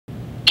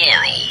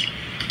Yanny.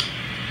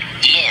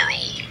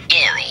 Yanny.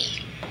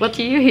 Yanny. What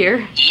do you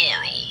hear?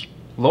 Yanny.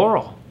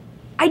 Laurel.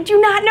 I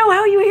do not know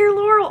how you hear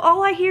Laurel.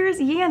 All I hear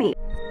is Yanny.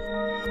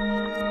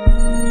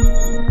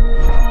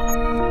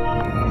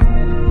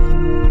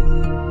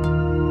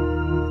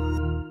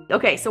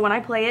 Okay, so when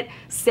I play it,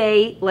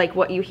 say like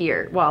what you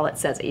hear while it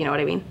says it, you know what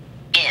I mean?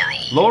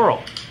 Yanny.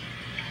 Laurel.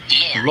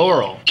 Yanny.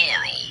 Laurel.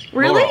 Yanny.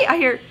 Really? Laurel. I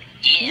hear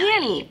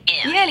Yanny.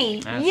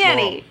 Yanny, That's Yanny.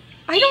 Laurel.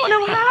 I don't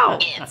know how.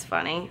 Yeah. That's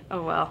funny.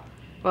 Oh well.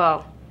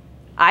 Well,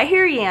 I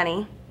hear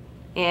Yanny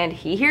and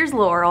he hears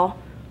Laurel.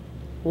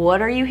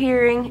 What are you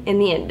hearing in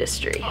the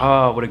industry?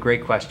 Oh, what a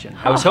great question.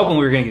 I was hoping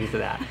we were going to get to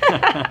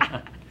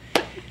that.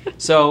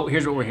 So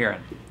here's what we're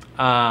hearing.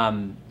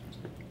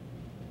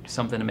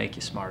 Something to make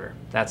you smarter.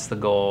 That's the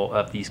goal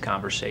of these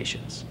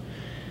conversations.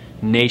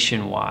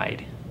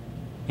 Nationwide,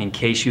 in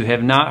case you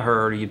have not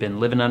heard or you've been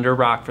living under a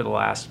rock for the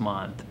last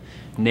month,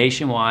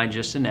 Nationwide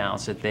just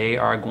announced that they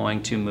are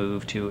going to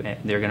move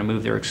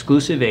their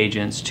exclusive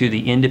agents to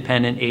the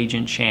independent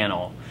agent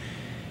channel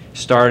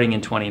starting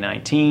in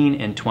 2019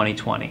 and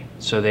 2020.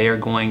 So they are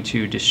going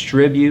to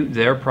distribute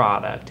their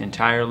product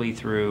entirely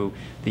through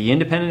the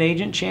independent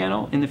agent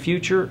channel in the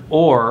future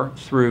or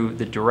through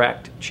the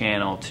direct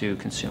channel to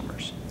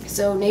consumers.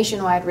 So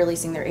Nationwide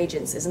releasing their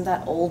agents, isn't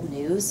that old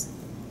news?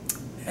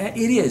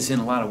 It is in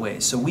a lot of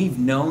ways. So we've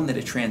known that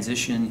a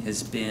transition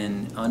has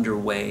been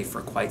underway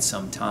for quite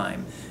some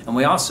time. And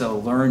we also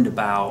learned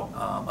about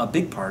a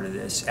big part of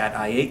this at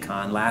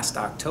IACon last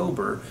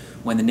October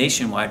when the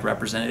Nationwide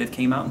representative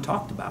came out and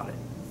talked about it.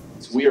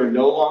 We are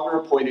no longer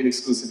appointing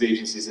exclusive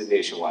agencies at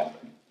Nationwide.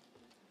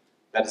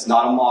 That is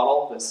not a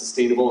model that's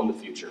sustainable in the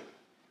future.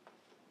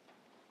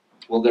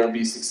 Will there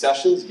be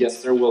successions?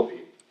 Yes, there will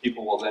be.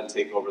 People will then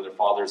take over their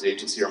father's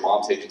agency or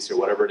mom's agency or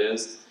whatever it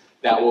is.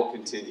 That will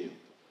continue.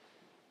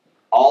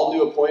 All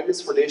new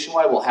appointments for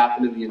Nationwide will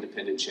happen in the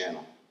independent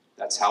channel.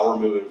 That's how we're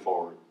moving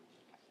forward.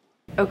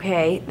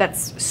 Okay,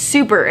 that's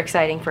super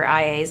exciting for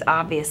IAs,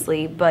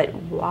 obviously, but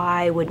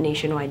why would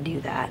Nationwide do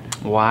that?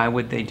 Why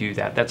would they do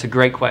that? That's a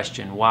great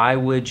question. Why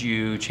would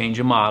you change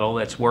a model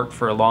that's worked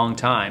for a long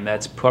time,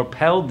 that's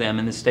propelled them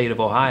in the state of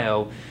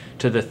Ohio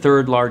to the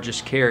third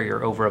largest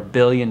carrier, over $1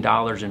 billion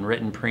in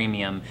written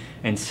premium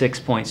and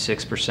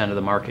 6.6% of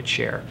the market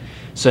share?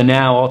 So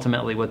now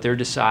ultimately what they're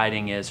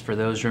deciding is for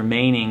those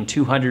remaining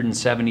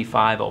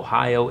 275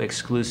 Ohio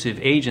exclusive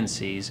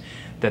agencies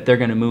that they're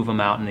going to move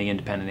them out in the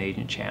independent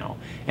agent channel.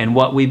 And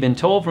what we've been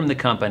told from the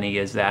company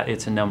is that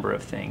it's a number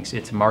of things.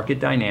 It's market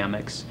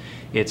dynamics,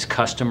 it's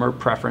customer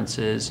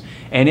preferences,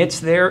 and it's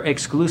their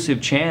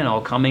exclusive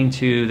channel coming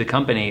to the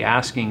company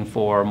asking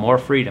for more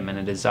freedom and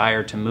a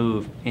desire to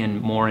move in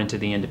more into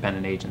the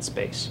independent agent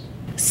space.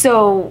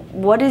 So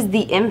what is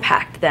the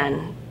impact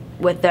then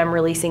with them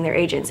releasing their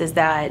agents? Is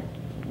that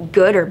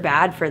good or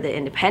bad for the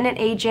independent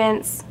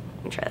agents?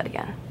 Let me try that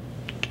again.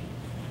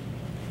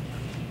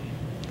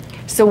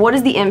 So what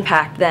is the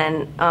impact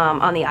then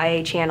on the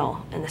IA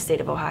channel in the state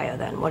of Ohio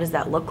then? What does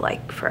that look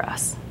like for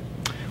us?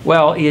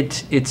 Well, I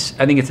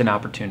think it's an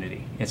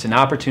opportunity. It's an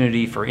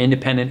opportunity for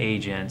independent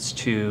agents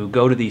to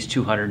go to these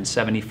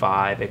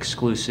 275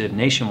 exclusive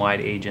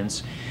Nationwide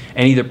agents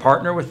and either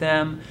partner with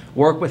them,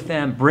 work with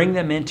them, bring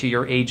them into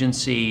your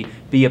agency,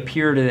 be a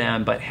peer to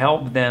them, but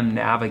help them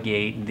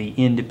navigate the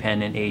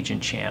independent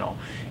agent channel.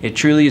 It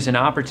truly is an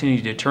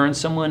opportunity to turn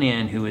someone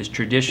in who has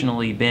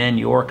traditionally been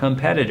your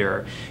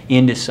competitor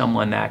into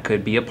someone that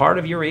could be a part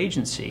of your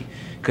agency,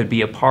 could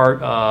be a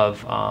part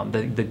of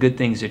the good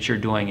things that you're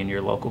doing in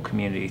your local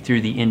community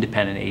through the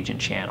independent agent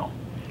channel.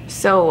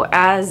 So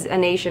as a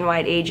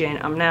Nationwide agent,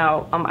 I'm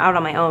out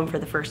on my own for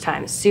the first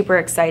time. Super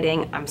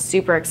exciting. I'm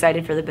super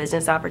excited for the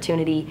business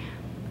opportunity.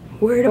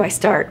 Where do I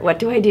start? What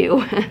do I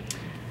do?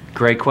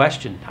 Great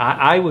question.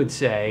 I would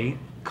say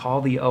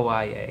call the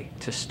OIA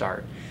to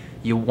start.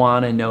 You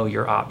want to know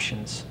your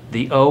options.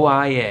 The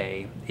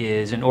OIA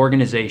is an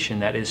organization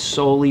that is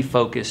solely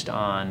focused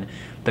on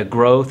the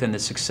growth and the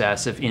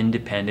success of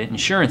independent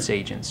insurance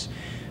agents.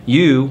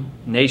 You,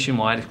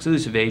 Nationwide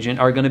exclusive agent,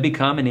 are going to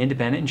become an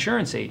independent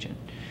insurance agent.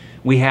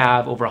 We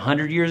have over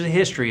 100 years of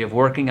history of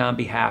working on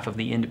behalf of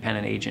the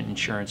independent agent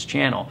insurance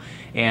channel.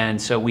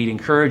 And so we'd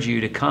encourage you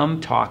to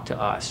come talk to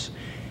us.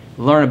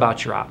 Learn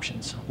about your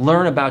options.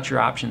 Learn about your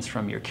options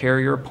from your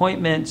carrier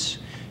appointments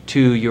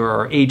to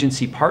your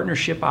agency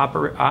partnership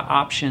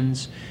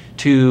options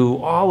to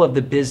all of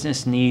the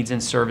business needs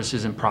and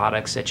services and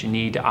products that you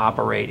need to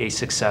operate a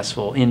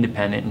successful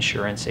independent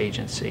insurance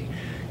agency.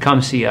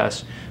 Come see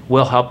us.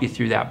 We'll help you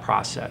through that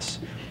process.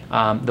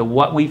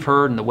 What we've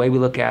heard and the way we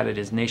look at it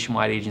is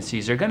Nationwide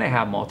agencies are going to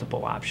have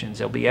multiple options.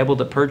 They'll be able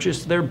to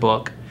purchase their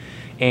book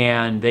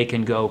and they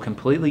can go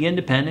completely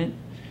independent.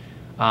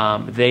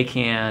 They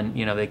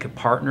could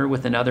partner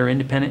with another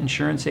independent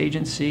insurance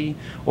agency,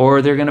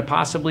 or they're going to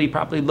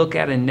probably look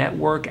at a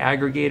network,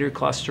 aggregator,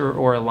 cluster,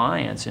 or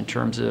alliance in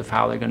terms of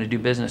how they're going to do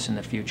business in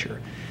the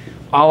future.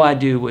 All I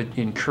do would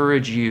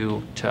encourage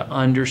you to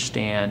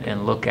understand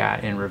and look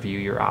at and review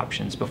your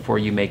options before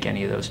you make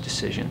any of those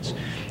decisions.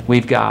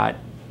 We've got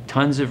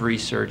tons of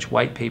research,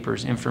 white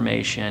papers,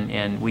 information,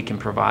 and we can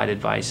provide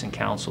advice and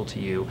counsel to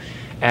you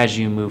as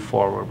you move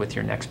forward with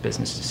your next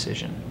business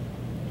decision.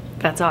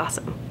 That's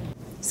awesome.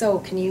 So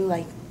can you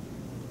like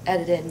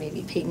edit in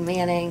maybe Peyton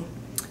Manning?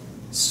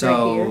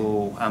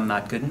 So I'm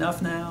not good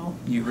enough now.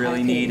 You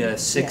really need a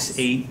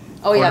 6'8"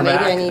 Oh yeah, maybe I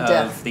quarterback need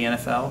of to the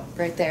NFL.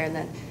 right there, and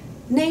then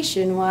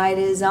Nationwide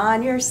is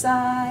on your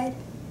side.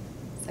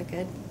 Is that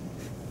good?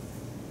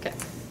 Okay.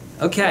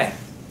 Okay.